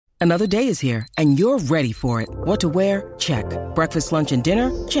Another day is here, and you're ready for it. What to wear? Check. Breakfast, lunch, and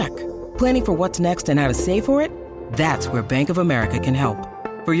dinner? Check. Planning for what's next and how to save for it? That's where Bank of America can help.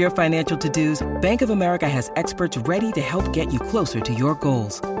 For your financial to-dos, Bank of America has experts ready to help get you closer to your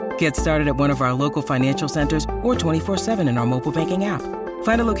goals. Get started at one of our local financial centers or 24/7 in our mobile banking app.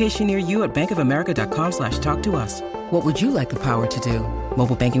 Find a location near you at bankofamerica.com/talktous. What would you like the power to do?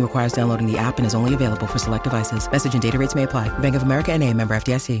 Mobile banking requires downloading the app and is only available for select devices. Message and data rates may apply. Bank of America N.A., member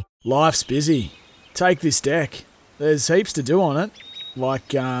FDIC. Life's busy. Take this deck. There's heaps to do on it,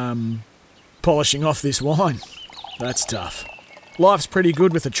 like polishing off this wine. That's tough. Life's pretty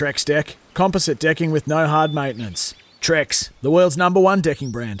good with a Trex deck. Composite decking with no hard maintenance. Trex, the world's #1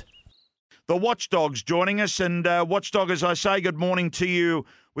 decking brand. The Watchdog's joining us, and Watchdog, as I say, good morning to you.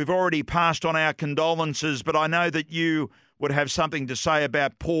 We've already passed on our condolences, but I know that you would have something to say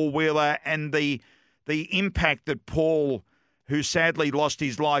about Paul Wheeler and the impact that Paul, who sadly lost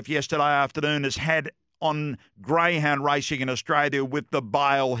his life yesterday afternoon, has had on greyhound racing in Australia with the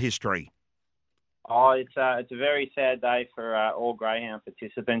bail history. Oh, it's a very sad day for all greyhound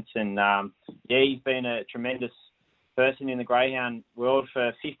participants, and he's been a tremendous person in the greyhound world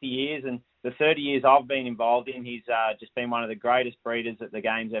for 50 years, and the 30 years I've been involved in, he's just been one of the greatest breeders that the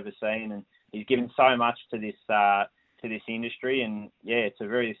game's ever seen, and he's given so much to this industry, and it's a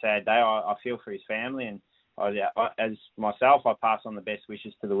very sad day. I feel for his family, and as myself, I pass on the best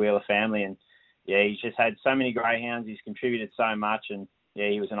wishes to the Wheeler family, and he's just had so many greyhounds, he's contributed so much, and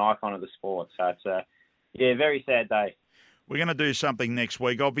he was an icon of the sport. So it's a very sad day. We're going to do something next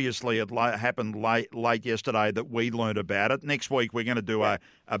week. Obviously, it happened late yesterday that we learned about it. Next week, we're going to do a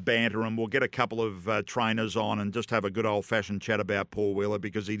banter, and we'll get a couple of trainers on and just have a good old-fashioned chat about Paul Wheeler,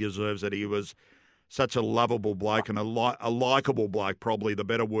 because he deserves it. He was such a lovable bloke and a likeable bloke, probably the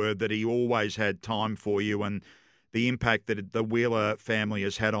better word, that he always had time for you, and the impact that the Wheeler family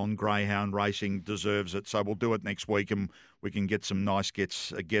has had on greyhound racing deserves it. So we'll do it next week, and we can get some nice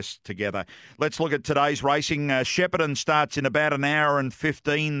guests together. Let's look at today's racing. Shepparton starts in about an hour and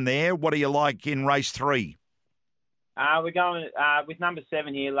 15 there. What do you like in race 3? We're going with number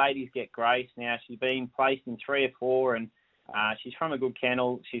 7 here, Ladies Get Grace. Now, she's been placed in 3 or 4, and she's from a good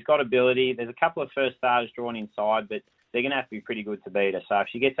kennel. She's got ability. There's a couple of first starters drawn inside, but they're going to have to be pretty good to beat her. So if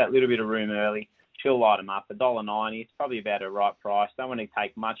she gets that little bit of room early, she'll light them up. $1.90, it's probably about her right price. Don't want to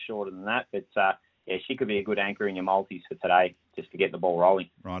take much shorter than that, but she could be a good anchor in your multis for today, just to get the ball rolling.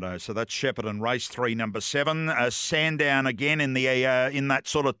 Righto, so that's Shepparton, race 3, number 7. Sandown again in the in that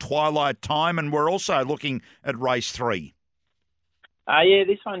sort of twilight time, and we're also looking at race 3.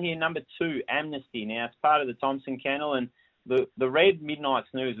 This one here, number 2, Amnesty. Now, it's part of the Thompson Kennel, and the red Midnight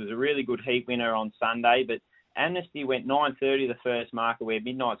Snooze was a really good heat winner on Sunday, but Amnesty went 9.30 the first marker, where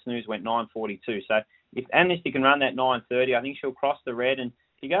Midnight Snooze went 9.42. So if Amnesty can run that 9.30, I think she'll cross the red. And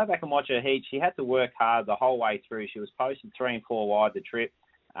if you go back and watch her heat, she had to work hard the whole way through. She was posted 3 and 4 wide the trip,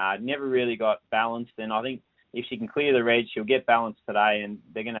 never really got balanced. And I think if she can clear the red, she'll get balanced today, and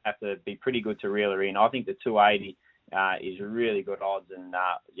they're going to have to be pretty good to reel her in. I think the 280 is really good odds, and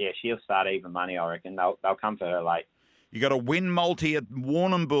she'll start even money, I reckon. They'll come for her late. You got a win multi at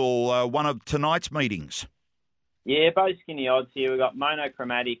Warrnambool, one of tonight's meetings. Yeah, both skinny odds here. We've got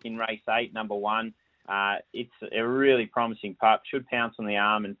Monochromatic in race 8, number 1. It's a really promising pup. Should pounce on the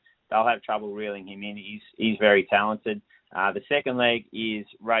arm, and they'll have trouble reeling him in. He's very talented. The second leg is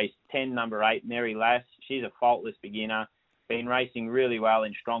race 10, number 8, Mary Lass. She's a faultless beginner. Been racing really well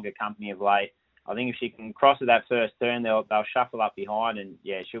in stronger company of late. I think if she can cross at that first turn, they'll shuffle up behind, and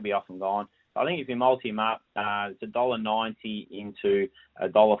she'll be off and gone. I think if you multi them up, it's $1.90 into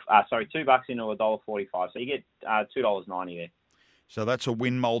 $2 into $1.45. So you get $2.90 there. So that's a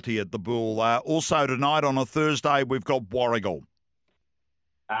win multi at the Bull. Also tonight on a Thursday, we've got Warragul.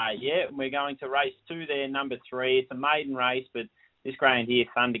 We're going to race 2 there, number 3. It's a maiden race, but this greyhound here,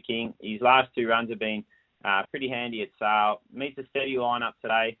 Thunder King, his last 2 runs have been pretty handy at sale. Meets a steady lineup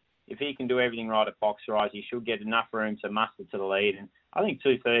today. If he can do everything right at box rise, he should get enough room to muster to the lead. And I think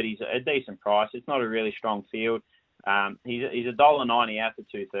 230 is a decent price. It's not a really strong field. He's $1.90 out to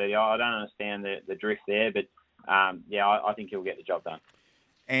 230. I don't understand the drift there, but I think he'll get the job done.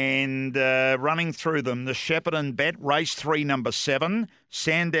 And running through them, the Shepparton Bet, race 3, number 7.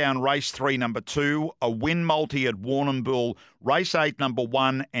 Sandown, race 3, number 2. A win multi at Warrnambool, race 8, number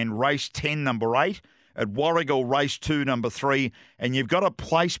 1, and race 10, number 8. At Warragul, race 2, number 3. And you've got a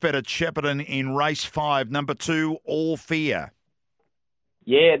place bet at Shepparton in race 5, number 2, All Fear.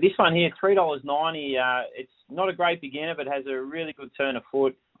 Yeah, this one here, $3.90. It's not a great beginner, but has a really good turn of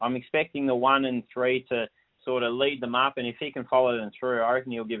foot. I'm expecting the 1 and 3 to sort of lead them up, and if he can follow them through, I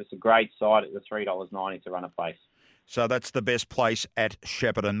reckon he'll give us a great side at the $3.90 to run a place. So that's the best place at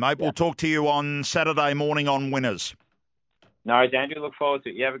Shepparton. Mate, we'll talk to you on Saturday morning on Winners. No worries, Andrew. Look forward to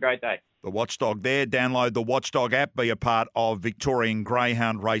it. You have a great day. The Watchdog there. Download the Watchdog app. Be a part of Victorian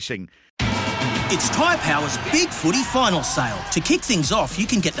Greyhound Racing. It's Tyre Power's Big Footy Final Sale. To kick things off, you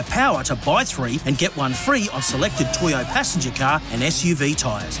can get the power to buy 3 and get 1 free on selected Toyo passenger car and SUV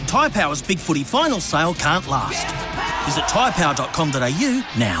tyres. Tyre Power's Big Footy Final Sale can't last. Visit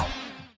tyrepower.com.au now.